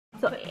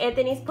So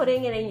Anthony's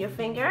putting it in your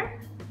finger.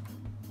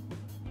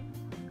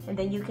 And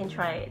then you can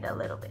try it a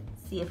little bit.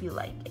 See if you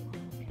like it.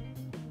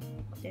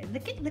 Okay,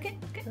 lick it, lick it,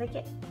 lick it. Lick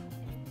it.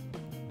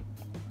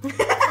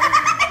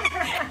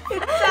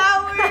 It's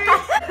sour!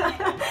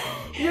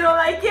 You don't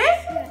like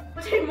it?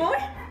 Try more?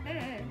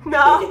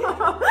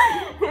 No.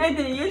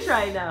 Anthony, you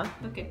try it now.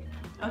 Okay,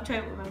 I'll try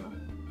it with my mom.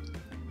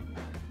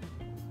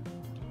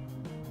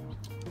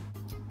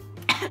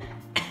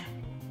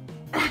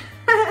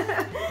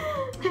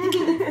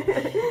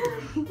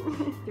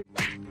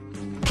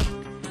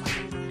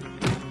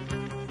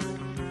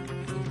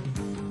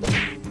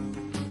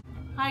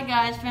 Hi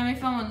guys, Family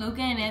Fun with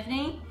Luca and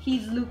Anthony.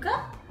 He's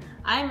Luca,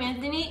 I'm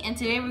Anthony, and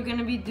today we're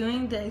gonna be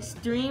doing the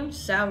Extreme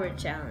Sour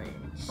Challenge.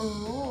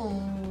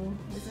 Ooh,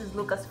 this is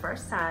Luca's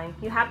first time.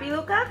 You happy,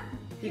 Luca?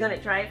 You gonna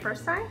try it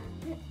first time?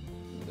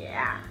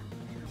 Yeah.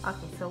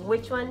 Okay, so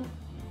which one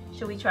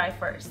should we try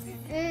first?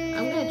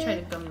 I'm gonna try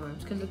the gummy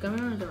worms because the gummy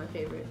worms are my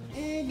favorite.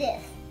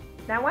 This.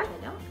 That one?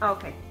 That one?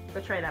 Okay,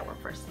 go try that one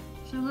first.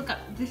 So look up,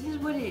 this is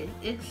what it is.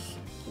 It's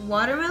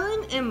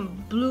watermelon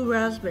and blue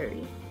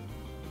raspberry.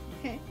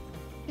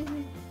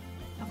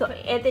 So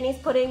Anthony's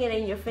putting it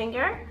in your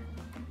finger.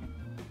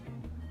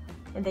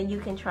 And then you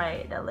can try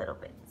it a little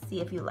bit.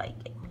 See if you like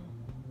it.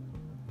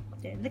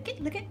 Okay, lick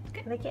it, lick it,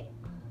 lick it. Lick it.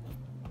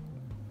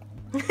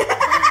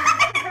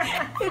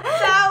 It's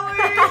sour!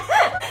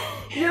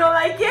 You don't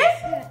like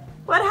it?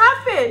 What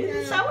happened?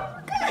 It's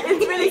sour?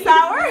 It's really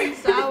sour?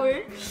 It's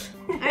sour.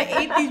 I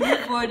ate these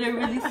before, they're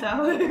really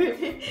sour.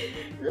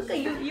 Look at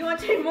you want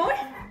to try more?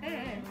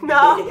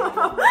 No.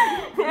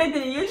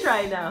 Anthony, you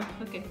try now.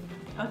 Okay,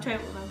 I'll try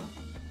it with my mom.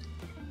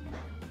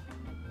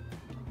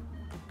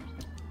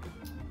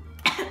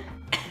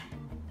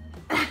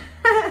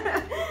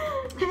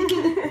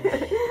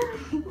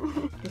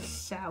 The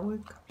sour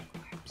gummy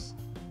worms.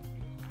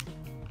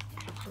 I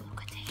don't want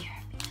Luca to hear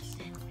because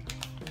then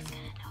he's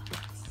gonna know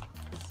this.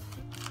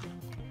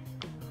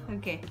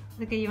 Okay,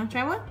 Luca, you want to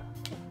try one?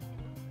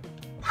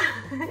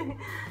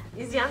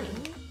 It's yummy.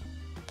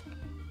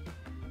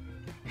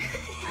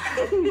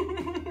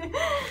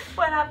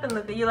 What happened,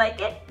 Luca? You like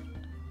it?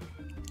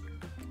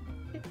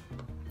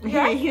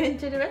 Yeah, you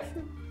into the rest?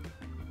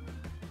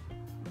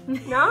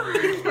 No?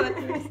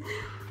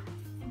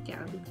 Okay,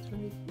 I'll do this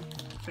one.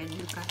 Friend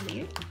Luca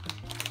later.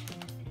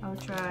 I'll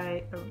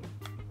try.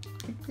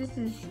 This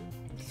is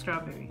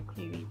strawberry,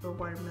 maybe, or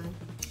watermelon.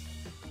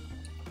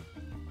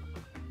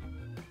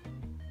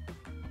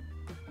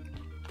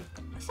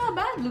 It's not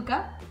bad,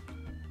 Luca.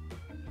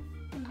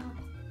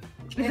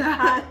 It's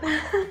hot.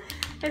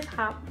 It's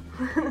hot.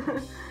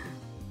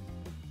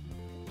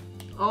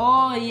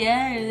 Oh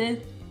yeah, it is.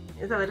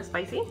 It's a little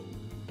spicy.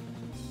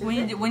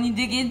 When you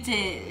dig into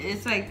it,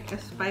 it's like a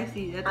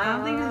spicy. I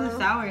don't think it's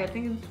sour. I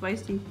think it's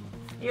spicy.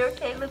 You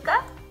okay,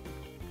 Luca?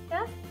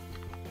 Yeah?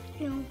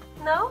 No.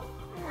 No?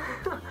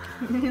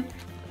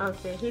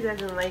 Okay, he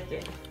doesn't like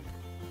it.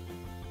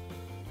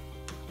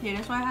 Yeah,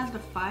 that's why it has the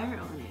fire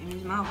on it in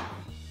his mouth.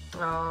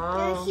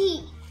 Oh.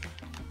 Heat.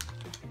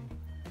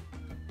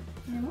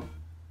 No?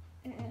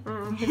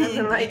 He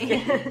doesn't like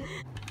it.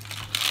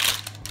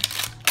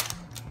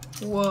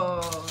 Whoa,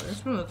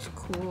 this one looks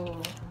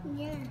cool.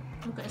 Yeah.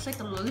 Okay, it's like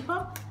a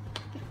lollipop,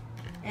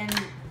 and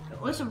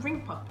it's a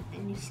ring pop,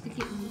 and you stick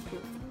it in the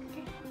throat.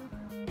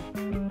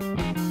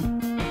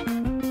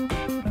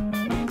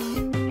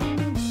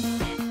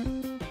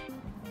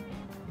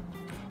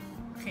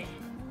 Okay.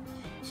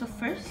 So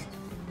first,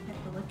 I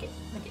have to lick it.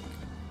 Lick it.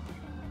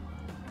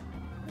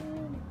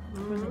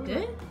 Was it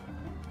good?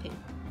 Okay.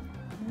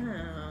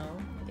 Now I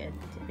gotta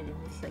dip it in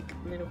this like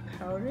little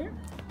powder.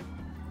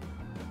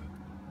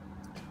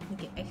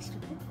 Make it extra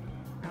good.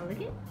 I'll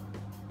lick it.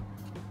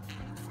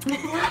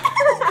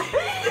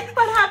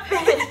 What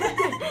happened?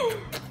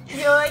 You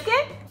don't like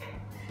it?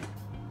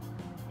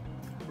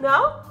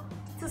 No?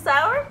 Too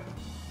sour?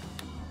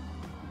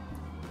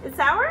 It's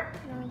sour?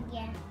 Oh,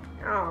 yeah.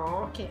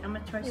 Oh, Okay, I'm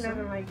gonna try he some.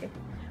 doesn't like it.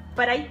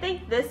 But I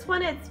think this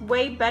one is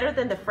way better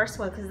than the first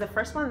one because the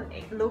first one,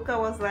 Luca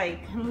was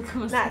like Luca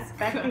was not like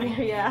expecting crying.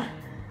 it. Yeah.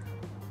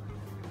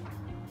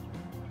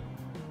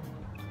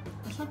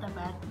 It's not that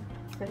bad.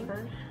 Pretty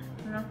good.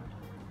 No.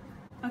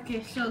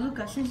 Okay, so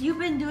Luca, since you've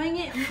been doing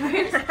it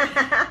first,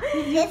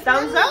 This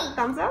Thumbs nummy. up?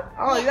 Thumbs up?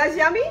 Oh, that's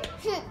yummy?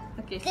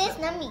 okay, This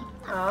so, nummy.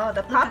 Oh,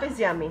 the pop is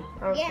yummy.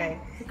 Okay.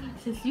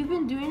 since you've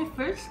been doing it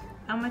first,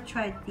 I'm gonna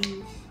try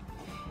these.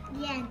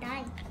 Yeah,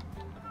 die.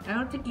 I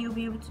don't think you'll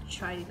be able to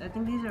try these. I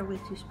think these are way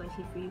too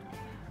spicy for you.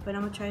 But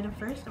I'm gonna try them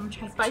first. I'm gonna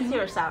try Spicy two.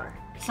 or sour?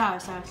 Sour.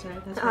 That's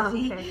Oh,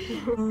 spicy.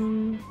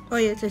 okay. Oh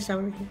yeah, it says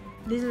sour here.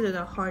 These are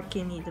the hard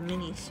candy, the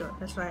minis, so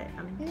that's why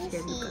I'm Let me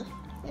scared, see. Luca.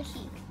 Let's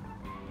see.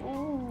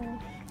 Ooh.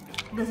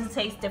 Does it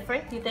taste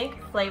different, do you think?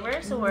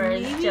 Flavors or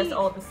is it Maybe. just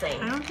all the I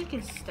same? don't think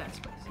it's that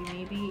spicy.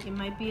 Maybe it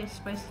might be as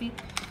spicy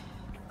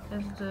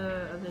as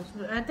the others.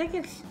 But I think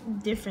it's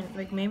different.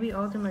 Like maybe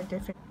all of them are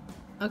different.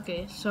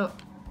 Okay, so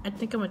I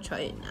think I'm gonna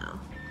try it now.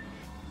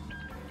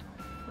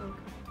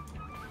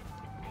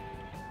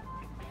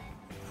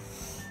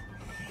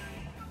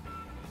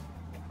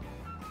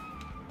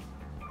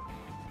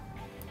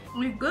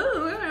 We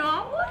good. You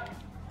want one?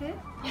 Yeah.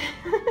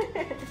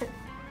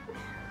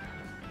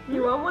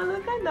 You want one,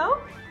 Luca? No?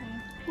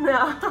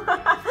 No.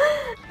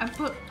 I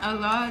put a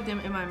lot of them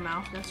in my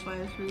mouth. That's why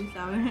it's really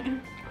sour.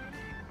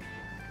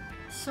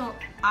 So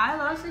I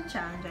lost the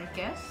challenge, I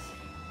guess.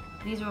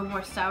 These were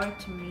more sour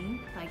to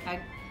me. Like I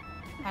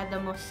had the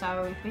most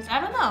sour face. I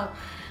don't know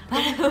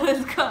what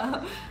it's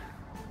called.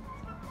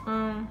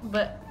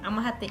 But I'm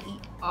gonna have to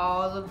eat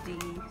all of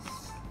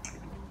these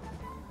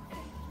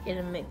in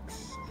a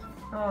mix.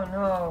 Oh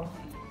no.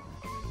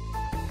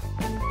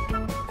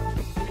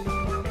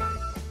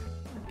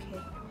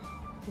 Okay,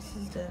 this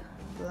is the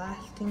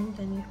last thing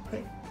that I need to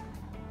put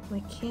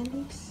my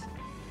candies.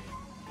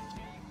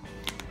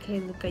 Okay,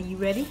 Luca, you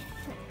ready?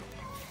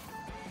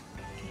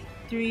 Okay,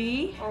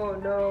 3, Oh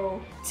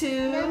no.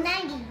 2. No,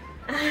 90.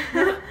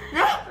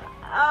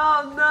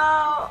 Oh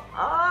no.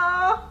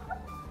 Oh.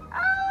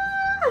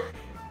 Ah.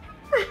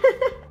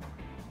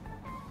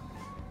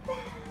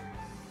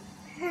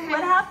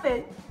 What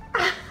happened?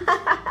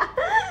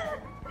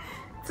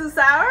 Too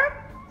sour?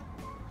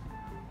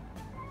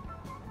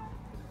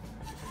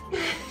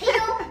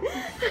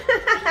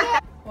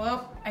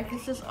 Well, I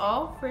guess that's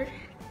all for.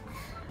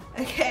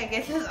 Okay, I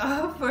guess that's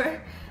all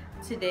for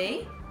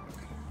today.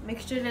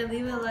 Make sure to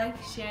leave a like,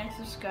 share, and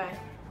subscribe.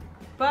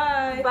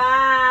 Bye.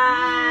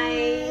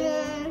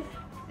 Bye.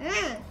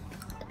 Good.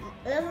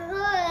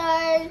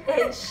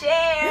 And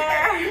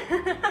share.